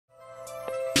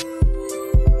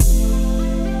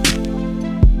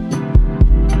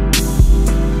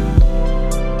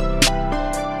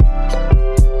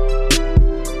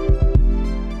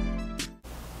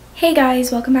Hey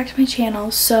guys, welcome back to my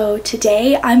channel. So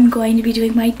today I'm going to be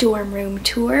doing my dorm room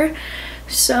tour.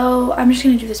 So I'm just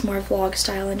going to do this more vlog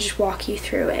style and just walk you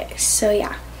through it. So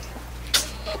yeah.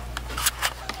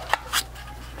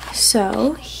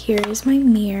 So here is my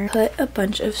mirror. Put a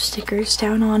bunch of stickers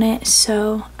down on it.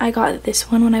 So I got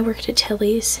this one when I worked at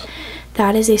Tilly's.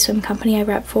 That is a swim company I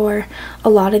rep for. A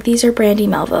lot of these are Brandy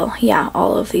Melville. Yeah,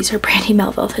 all of these are Brandy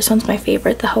Melville. This one's my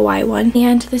favorite, the Hawaii one.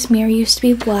 And this mirror used to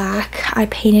be black. I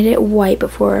painted it white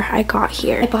before I got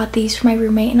here. I bought these for my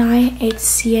roommate and I. It's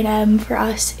C&M for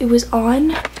us. It was on,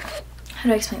 how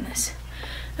do I explain this?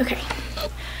 Okay.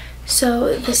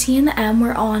 So the C and the M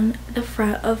were on the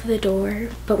front of the door,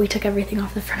 but we took everything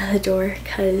off the front of the door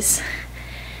because,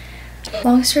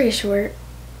 long story short,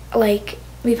 like,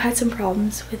 we've had some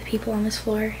problems with people on this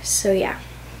floor. So yeah,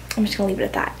 I'm just gonna leave it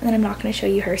at that. And then I'm not gonna show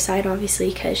you her side,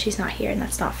 obviously, because she's not here and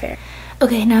that's not fair.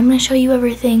 Okay, now I'm gonna show you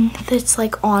everything that's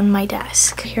like on my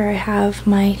desk. Here I have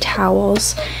my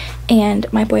towels, and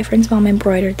my boyfriend's mom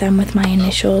embroidered them with my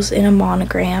initials in a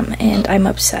monogram, and I'm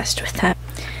obsessed with them.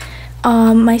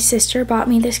 My sister bought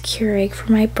me this Keurig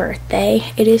for my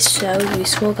birthday. It is so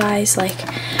useful, guys. Like,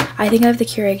 I think I have the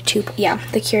Keurig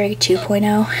the Keurig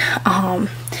 2.0.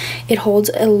 It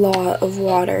holds a lot of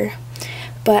water,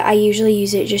 but I usually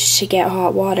use it just to get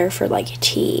hot water for like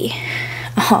tea.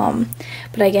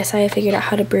 But I guess I figured out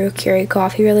how to brew Keurig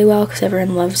coffee really well because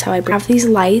everyone loves how I brew. I have these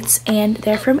lights and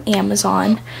they're from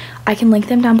Amazon. I can link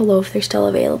them down below if they're still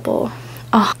available.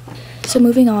 So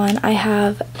moving on, I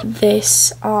have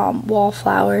this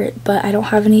wallflower, but I don't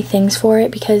have any things for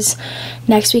it because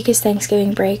next week is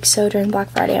Thanksgiving break. So during Black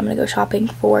Friday, I'm gonna go shopping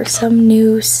for some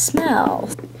new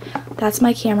smells. That's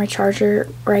my camera charger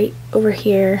right over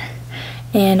here,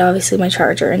 and obviously my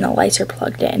charger and the lights are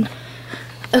plugged in.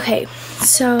 Okay,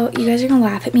 so you guys are gonna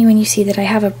laugh at me when you see that I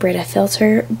have a Brita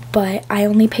filter, but I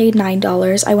only paid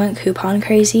 $9. I went coupon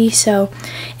crazy, so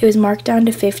it was marked down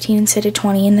to 15 instead of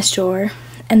 20 in the store.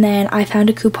 And then I found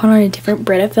a coupon on a different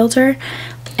Brita filter,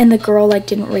 and the girl like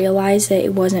didn't realize that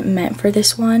it wasn't meant for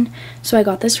this one, so I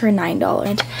got this for $9.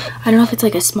 And I don't know if it's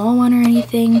like a small one or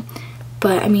anything,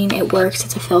 but I mean it works.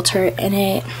 It's a filter, and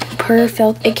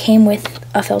it came with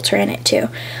a filter in it too.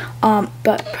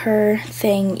 But per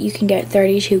thing you can get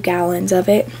 32 gallons of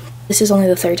it. This is only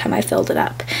the third time I filled it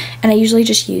up, and I usually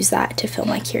just use that to fill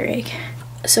my Keurig.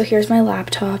 So here's my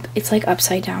laptop. It's like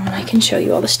upside down. I can show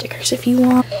you all the stickers if you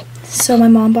want. So my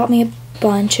mom bought me a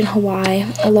bunch in Hawaii.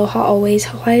 Aloha always.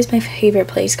 Hawaii is my favorite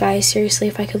place, guys. Seriously,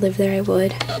 if I could live there, I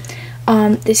would.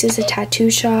 This is a tattoo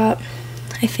shop,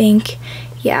 I think.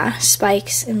 Yeah,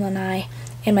 Spikes in Lanai.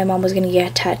 And my mom was gonna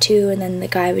get a tattoo, and then the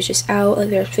guy was just out. Like,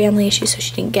 there were family issues, so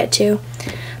she didn't get to.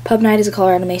 Pub night is a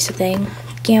Colorado Mesa thing.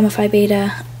 Gamma Phi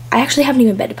Beta. I actually haven't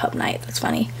even been to pub night. That's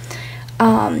funny.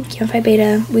 Gamma Phi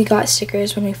Beta, we got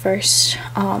stickers when we first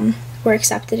were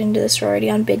accepted into the sorority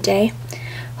on bid day.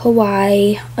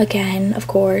 Hawaii, again, of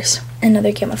course,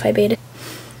 another Gamma Phi Beta.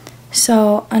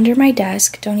 So under my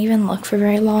desk, don't even look for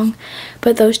very long,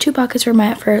 but those two buckets were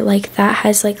meant for, like, that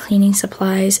has like cleaning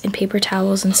supplies and paper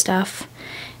towels and stuff,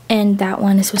 and that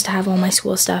one is supposed to have all my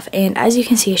school stuff, and as you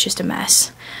can see, it's just a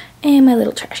mess. And my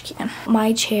little trash can.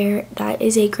 My chair, that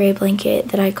is a gray blanket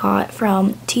that I got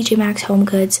from TJ Maxx Home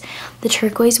Goods. The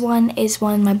turquoise one is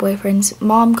one my boyfriend's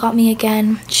mom got me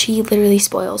again. She literally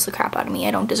spoils the crap out of me.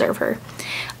 I don't deserve her.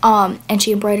 And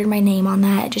she embroidered my name on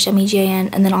that, just MEGAN.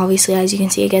 And then obviously, as you can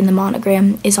see again, the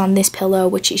monogram is on this pillow,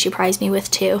 which she surprised me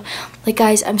with too. Like,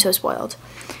 guys, I'm so spoiled.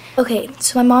 Okay,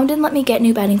 so my mom didn't let me get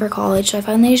new bedding for college, so I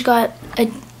finally just got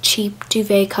a cheap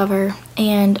duvet cover,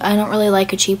 and I don't really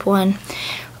like a cheap one.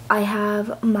 I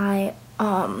have my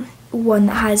one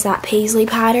that has that paisley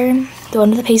pattern. The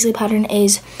one with the paisley pattern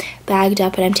is bagged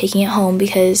up, and I'm taking it home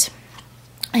because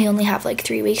I only have like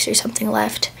 3 weeks or something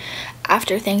left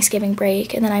after Thanksgiving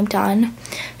break, and then I'm done.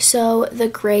 So the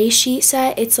gray sheet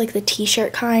set, it's like the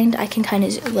t-shirt kind. I can kind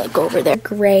of like go over there.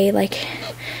 Gray, like,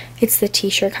 it's the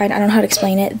t-shirt kind. I don't know how to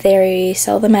explain it. They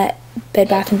sell them at Bed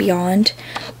Bath & Beyond.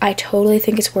 I totally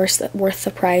think it's worth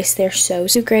the price. They're so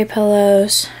gray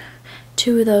pillows.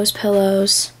 2 of those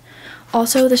pillows.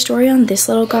 Also, the story on this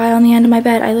little guy on the end of my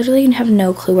bed, I literally have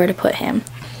no clue where to put him.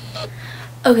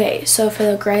 Okay, so for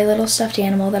the gray little stuffed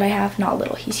animal that I have, not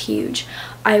little, he's huge.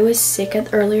 I was sick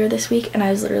earlier this week and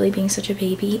I was literally being such a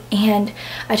baby, and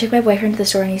I took my boyfriend to the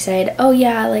store and he said, oh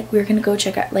yeah, like we're gonna go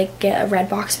check out, like get a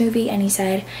Redbox movie, and he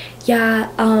said,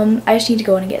 yeah, I just need to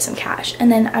go in and get some cash.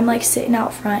 And then I'm like sitting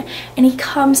out front and he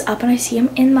comes up and I see him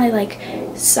in my like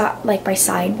my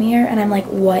side mirror, and I'm like,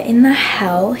 what in the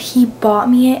hell? He bought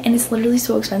me it and it's literally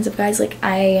so expensive, guys. Like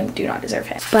I do not deserve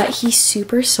him, but he's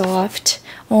super soft.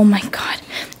 Oh my god.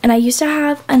 And I used to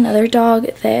have another dog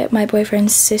that my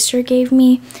boyfriend's sister gave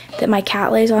me that my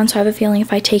cat lays on, so I have a feeling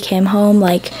if I take him home,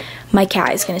 like my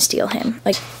cat is gonna steal him.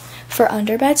 Like for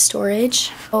underbed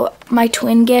storage, oh, my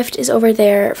twin gift is over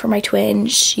there for my twin.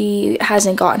 She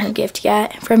hasn't gotten her gift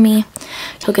yet from me.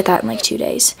 She'll get that in like 2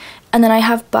 days. And then I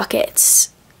have buckets.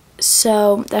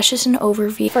 So that's just an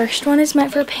overview. First one is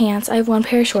meant for pants. I have one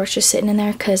pair of shorts just sitting in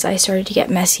there because I started to get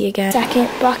messy again. Second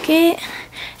bucket,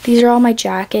 these are all my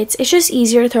jackets. It's just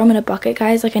easier to throw them in a bucket,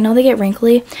 guys. Like I know they get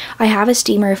wrinkly. I have a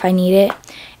steamer if I need it,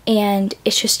 and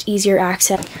it's just easier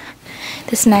access.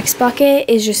 This next bucket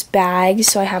is just bags,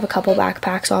 so I have a couple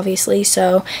backpacks obviously,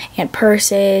 so, and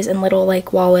purses and little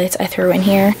like wallets I throw in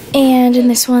here. And in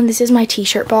this one, this is my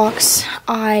t-shirt box.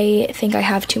 I think I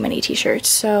have too many t-shirts,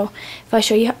 so if I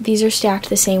show you, these are stacked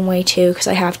the same way too because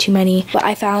I have too many. But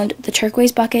I found the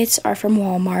turquoise buckets are from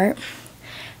Walmart.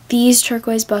 These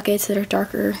turquoise buckets that are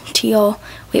darker teal,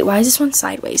 wait, why is this one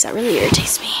sideways? That really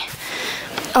irritates me.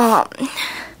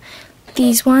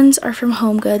 These ones are from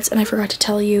Home Goods, and I forgot to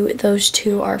tell you, those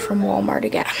two are from Walmart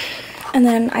again. And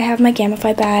then I have my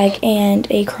Gamify bag and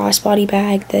a crossbody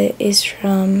bag that is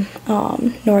from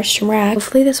Nordstrom Rack.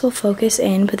 Hopefully this will focus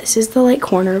in, but this is the like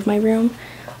corner of my room.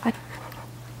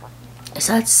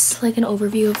 So that's like an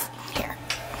overview of here.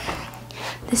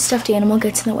 This stuffed animal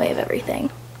gets in the way of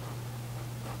everything.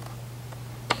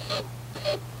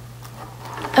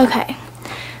 Okay,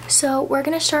 so we're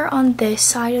gonna start on this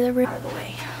side of the room. Out of the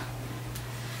way.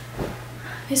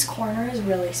 This corner is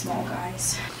really small,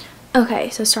 guys. Okay,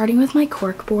 so starting with my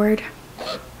cork board.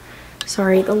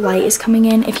 Sorry, the light is coming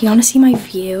in. If you want to see my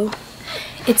view,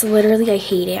 it's literally, I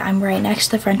hate it. I'm right next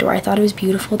to the front door. I thought it was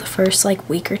beautiful the first like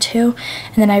week or two,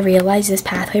 and then I realized this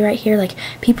pathway right here, like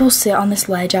people sit on this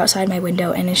ledge outside my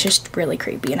window and it's just really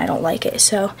creepy and I don't like it.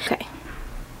 So, okay.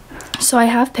 So I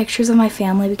have pictures of my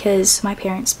family because my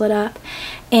parents split up,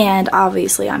 and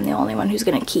obviously I'm the only one who's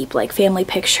gonna keep like family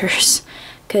pictures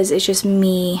because it's just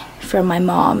me from my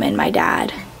mom and my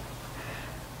dad.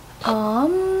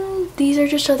 These are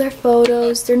just other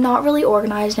photos. They're not really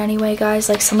organized anyway, guys.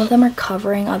 Like some of them are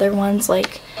covering other ones.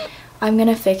 Like I'm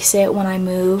gonna fix it when I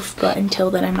move, but until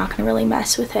then I'm not gonna really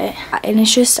mess with it. And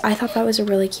it's just, I thought that was a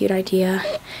really cute idea.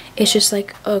 It's just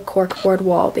like a corkboard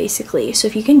wall basically. So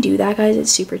if you can do that, guys,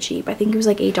 it's super cheap. I think it was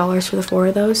like $8 for the 4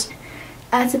 of those.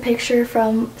 Adds a picture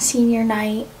from senior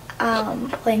night,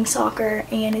 playing soccer,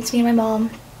 and it's me and my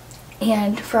mom.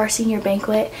 And for our senior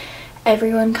banquet,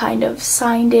 everyone kind of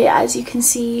signed it, as you can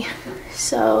see.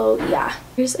 So yeah,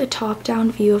 here's a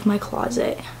top-down view of my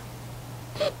closet.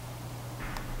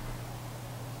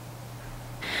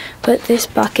 But this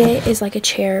bucket is like a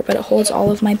chair, but it holds all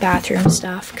of my bathroom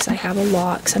stuff because I have a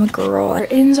lot because I'm a girl.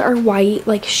 Curtains are white,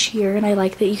 like sheer, and I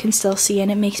like that you can still see,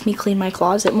 and it makes me clean my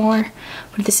closet more.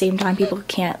 But at the same time, people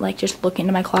can't like just look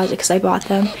into my closet because I bought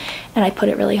them and I put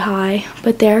it really high.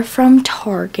 But they're from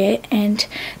Target and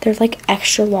they're like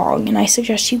extra long, and I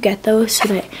suggest you get those so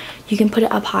that you can put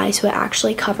it up high so it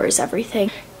actually covers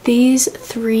everything. These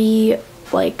 3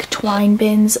 like twine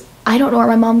bins, I don't know where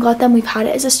my mom got them. We've had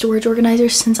it as a storage organizer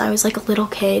since I was like a little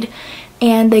kid,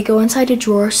 and they go inside a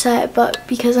drawer set, but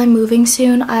because I'm moving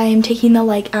soon, I'm taking the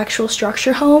like actual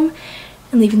structure home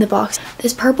and leaving the box.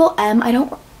 This purple M,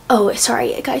 oh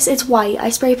sorry guys, it's white. I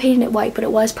spray painted it white, but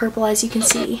it was purple, as you can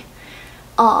see.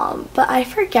 But I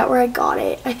forget where I got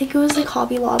it. I think it was like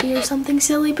Hobby Lobby or something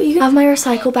silly, but you can have my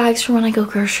recycle bags from when I go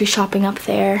grocery shopping up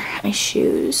there. My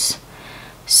shoes.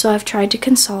 So I've tried to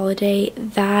consolidate.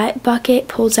 That bucket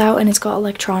pulls out and it's got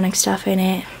electronic stuff in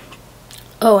it.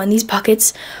 Oh, and these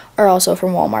buckets are also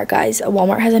from Walmart, guys.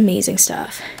 Walmart has amazing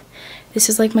stuff. This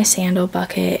is like my sandal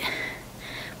bucket.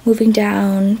 Moving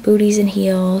down, booties and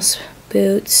heels,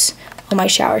 boots. Oh, my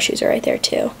shower shoes are right there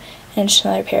too. And just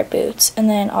another pair of boots. And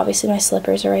then obviously my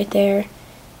slippers are right there.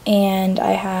 And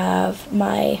I have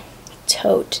my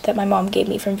tote that my mom gave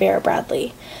me from Vera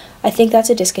Bradley. I think that's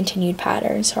a discontinued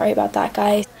pattern. Sorry about that,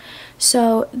 guys.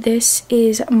 So this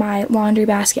is my laundry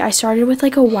basket. I started with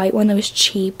like a white one that was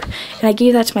cheap, and I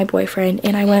gave that to my boyfriend,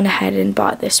 and I went ahead and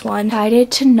bought this one. I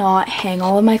decided to not hang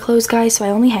all of my clothes, guys, so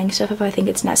I only hang stuff if I think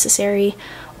it's necessary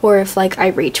or if like I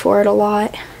reach for it a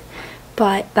lot.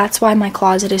 But that's why my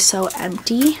closet is so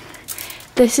empty.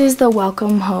 This is the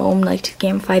welcome home, like, to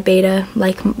Gamify beta,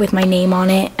 like, with my name on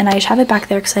it. And I just have it back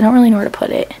there because I don't really know where to put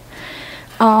it.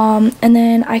 And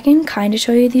then I can kind of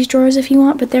show you these drawers if you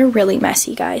want, but they're really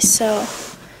messy, guys. So,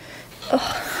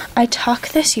 I tuck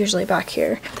this usually back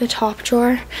here. The top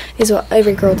drawer is what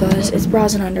every girl does. It's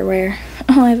bras and underwear.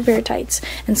 Oh, I have a pair of tights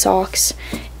and socks.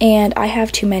 And I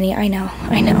have too many, I know.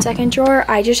 Second drawer,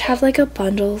 I just have like a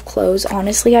bundle of clothes.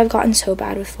 Honestly, I've gotten so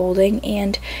bad with folding,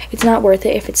 and it's not worth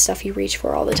it if it's stuff you reach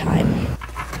for all the time.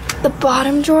 The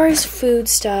bottom drawer is food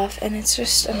stuff, and it's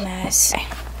just a mess.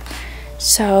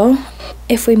 So,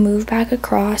 if we move back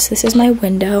across, this is my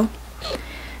window.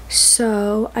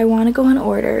 So, I want to go in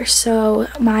order. So,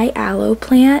 my aloe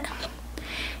plant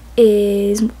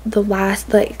is the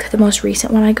last, like, the most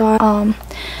recent one I got.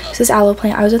 This aloe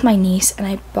plant, I was with my niece and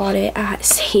I bought it at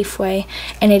Safeway,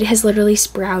 and it has literally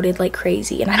sprouted like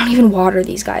crazy, and I don't even water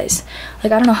these guys.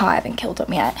 Like, I don't know how I haven't killed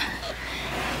them yet.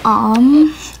 I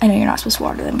know you're not supposed to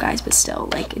water them, guys, but still,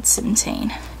 like, it's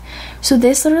insane. So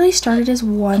this literally started as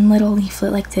one little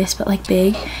leaflet like this, but like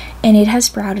big, and it has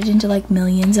sprouted into like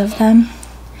millions of them.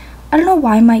 I don't know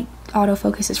why my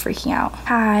autofocus is freaking out.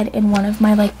 I had in one of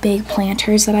my like big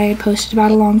planters that I had posted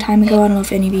about a long time ago. I don't know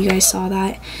if any of you guys saw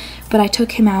that, but I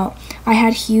took him out. I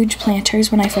had huge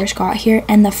planters when I first got here,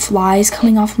 and the flies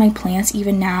coming off my plants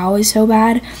even now is so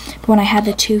bad. But when I had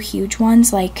the two huge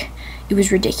ones, like, it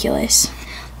was ridiculous.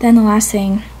 Then the last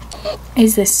thing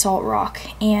is this salt rock,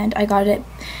 and I got it at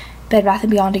Bed Bath &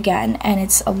 Beyond again, and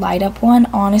it's a light up one.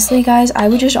 Honestly, guys, I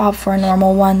would just opt for a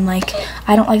normal one. Like,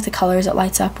 I don't like the colors it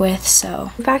lights up with.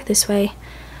 So back this way,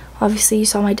 obviously you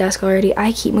saw my desk already.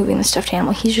 I keep moving the stuffed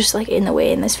animal. He's just like in the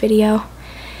way in this video.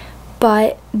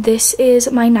 But this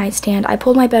is my nightstand. I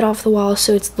pulled my bed off the wall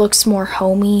so it looks more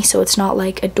homey, so it's not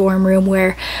like a dorm room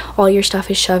where all your stuff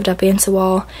is shoved up against the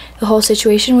wall. The whole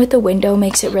situation with the window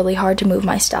makes it really hard to move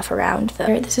my stuff around.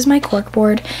 This is my cork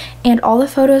board, and all the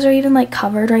photos are even like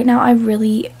covered right now.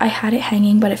 I had it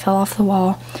hanging, but it fell off the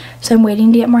wall, so I'm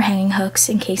waiting to get more hanging hooks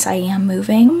in case I am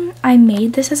moving. I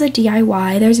made this as a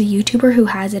DIY. There's a YouTuber who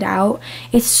has it out.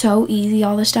 It's so easy.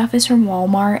 All the stuff is from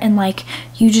Walmart, and like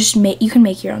you can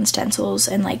make your own stencils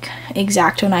and like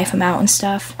X-Acto knife them out and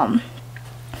stuff.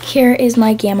 Here is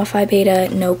my Gamify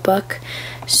beta notebook.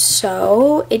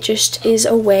 So it just is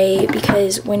a way,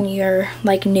 because when you're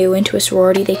like new into a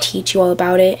sorority, they teach you all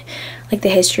about it, like the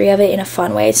history of it, in a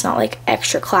fun way. It's not like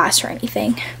extra class or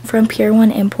anything. From Pier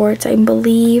 1 Imports, I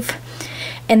believe.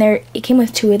 And it came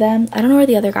with two of them. I don't know where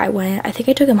the other guy went. I think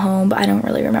I took him home, but I don't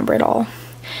really remember it all.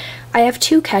 I have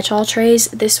two catch-all trays.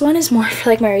 This one is more for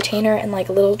like my retainer and like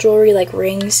little jewelry, like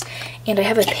rings, and I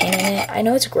have a pin in it. I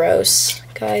know it's gross,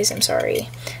 guys, I'm sorry,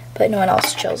 but no one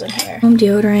else chills in here. Home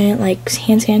deodorant, like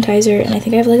hand sanitizer, and I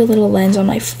think I have like a little lens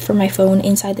on for my phone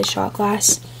inside the shot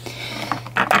glass.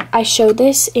 I showed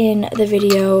this in the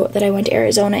video that I went to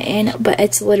Arizona in, but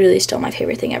it's literally still my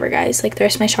favorite thing ever, guys. Like, the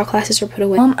rest of my shot glasses are put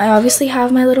away. I obviously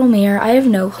have my little mirror. I have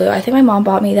no clue. I think my mom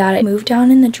bought me that. I moved down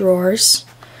in the drawers.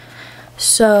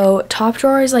 So, top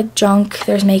drawer is like junk.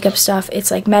 There's makeup stuff.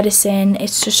 It's like medicine.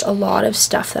 It's just a lot of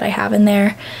stuff that I have in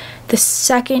there. The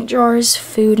second drawer is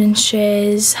food and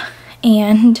shiz.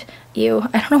 And, ew,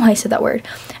 I don't know why I said that word.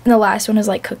 And the last one is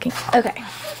like cooking. Okay.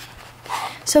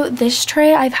 So this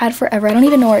tray I've had forever. I don't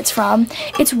even know where it's from.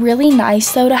 It's really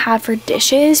nice though to have for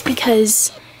dishes,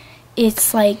 because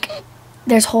it's like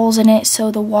there's holes in it,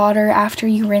 so the water after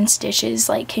you rinse dishes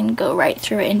like can go right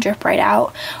through it and drip right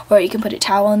out, or you can put a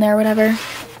towel in there or whatever.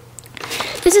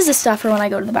 This is the stuff for when I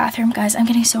go to the bathroom. Guys, I'm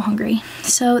getting so hungry.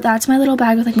 So that's my little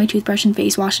bag with like my toothbrush and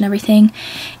face wash and everything,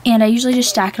 and I usually just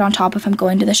stack it on top if I'm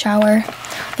going to the shower.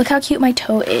 Look how cute my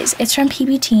tote is. It's from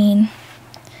PB Teen,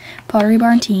 Pottery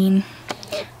Barn Teen.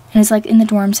 And it's like in the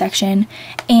dorm section,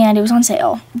 and it was on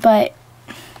sale. But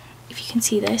if you can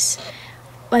see this,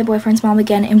 my boyfriend's mom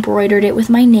again embroidered it with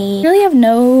my name. I really have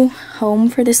no home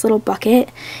for this little bucket.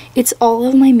 It's all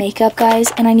of my makeup,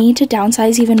 guys, and I need to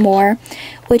downsize even more,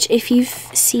 which if you've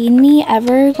seen me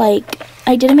ever, like,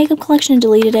 I did a makeup collection and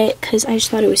deleted it because I just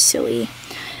thought it was silly.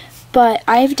 But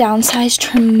I've downsized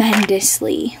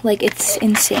tremendously. Like, it's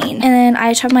insane. And then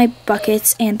I just have my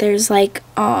buckets, and there's like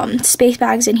space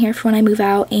bags in here for when I move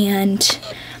out, and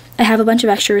I have a bunch of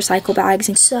extra recycle bags.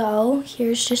 And so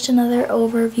here's just another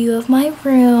overview of my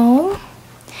room.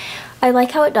 I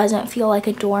like how it doesn't feel like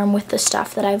a dorm with the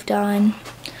stuff that I've done.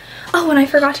 Oh, and I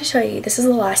forgot to show you. This is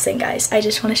the last thing, guys. I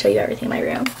just want to show you everything in my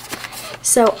room.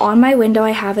 So on my window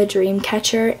I have a dream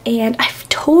catcher, and I've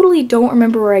totally don't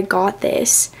remember where I got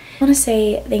this. I want to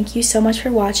say thank you so much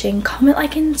for watching. Comment,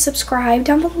 like, and subscribe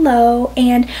down below,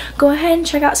 and go ahead and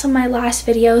check out some of my last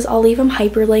videos. I'll leave them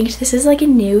hyperlinked. This is like a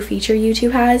new feature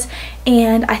YouTube has,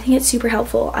 and I think it's super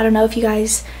helpful. I don't know if you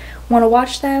guys want to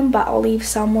watch them, but I'll leave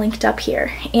some linked up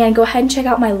here. And go ahead and check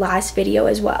out my last video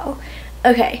as well.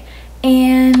 Okay,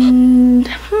 and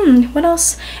what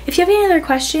else? If you have any other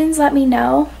questions, let me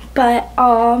know. But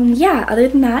yeah, other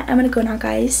than that, I'm gonna go now,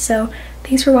 guys. So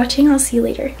thanks for watching. I'll see you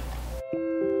later.